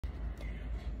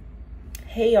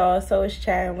Hey y'all, so it's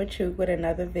chatting with you with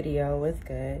another video. What's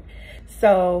good?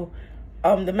 So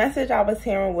the message I was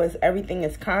hearing was everything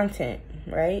is content,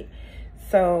 right?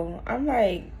 So I'm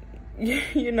like,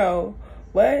 you know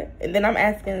what? And then I'm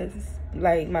asking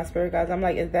like my spirit guides, I'm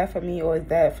like, is that for me or is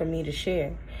that for me to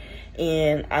share?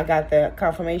 And I got the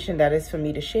confirmation that it's for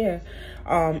me to share.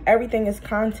 Everything is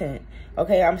content.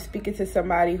 Okay, I'm speaking to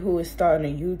somebody who is starting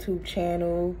a YouTube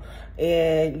channel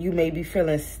and you may be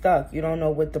feeling stuck. You don't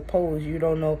know what to post. You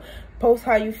don't know. Post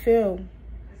how you feel.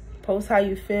 Post how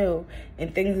you feel.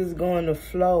 And things is going to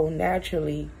flow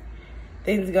naturally.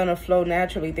 Things are going to flow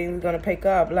naturally. Things are going to pick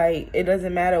up. Like, it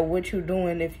doesn't matter what you're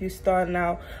doing. If you're starting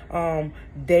out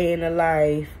day in the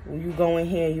life, you going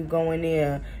here, you going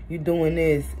there, you doing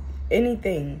this,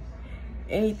 anything,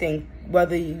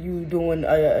 whether you doing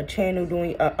a channel,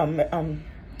 doing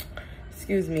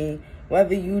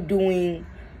whether you doing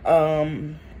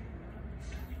hair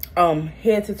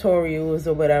tutorials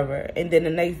or whatever, and then the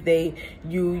next day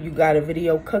you got a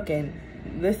video cooking.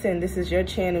 Listen, this is your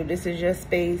channel, this is your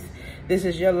space, this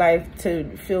is your life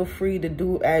to feel free to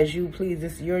do as you please.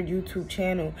 This is your YouTube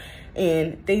channel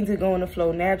and things are going to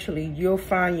flow naturally. You'll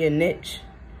find your niche.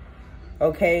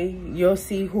 Okay, you'll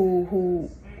see who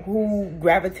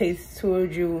gravitates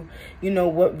towards you, you know,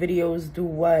 what videos do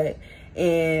what,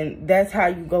 and that's how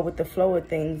you go with the flow of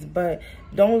things. But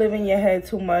don't live in your head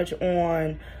too much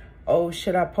on, oh,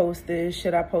 should I post this,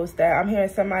 should I post that? I'm hearing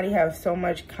somebody have so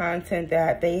much content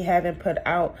that they haven't put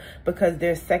out because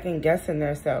they're second guessing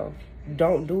themselves.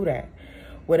 Don't do that.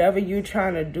 Whatever you're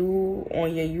trying to do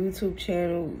on your YouTube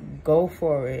channel, go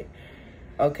for it.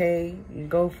 Okay,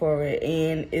 go for it,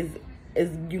 and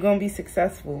you're gonna be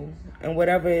successful in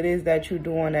whatever it is that you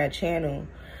do on that channel.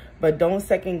 But don't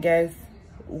second guess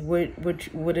what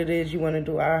it is you want to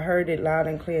do. I heard it loud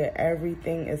and clear.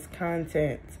 Everything is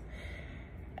content.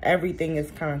 Everything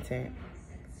is content.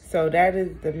 So that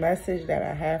is the message that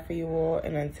I have for you all,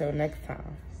 and until next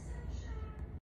time.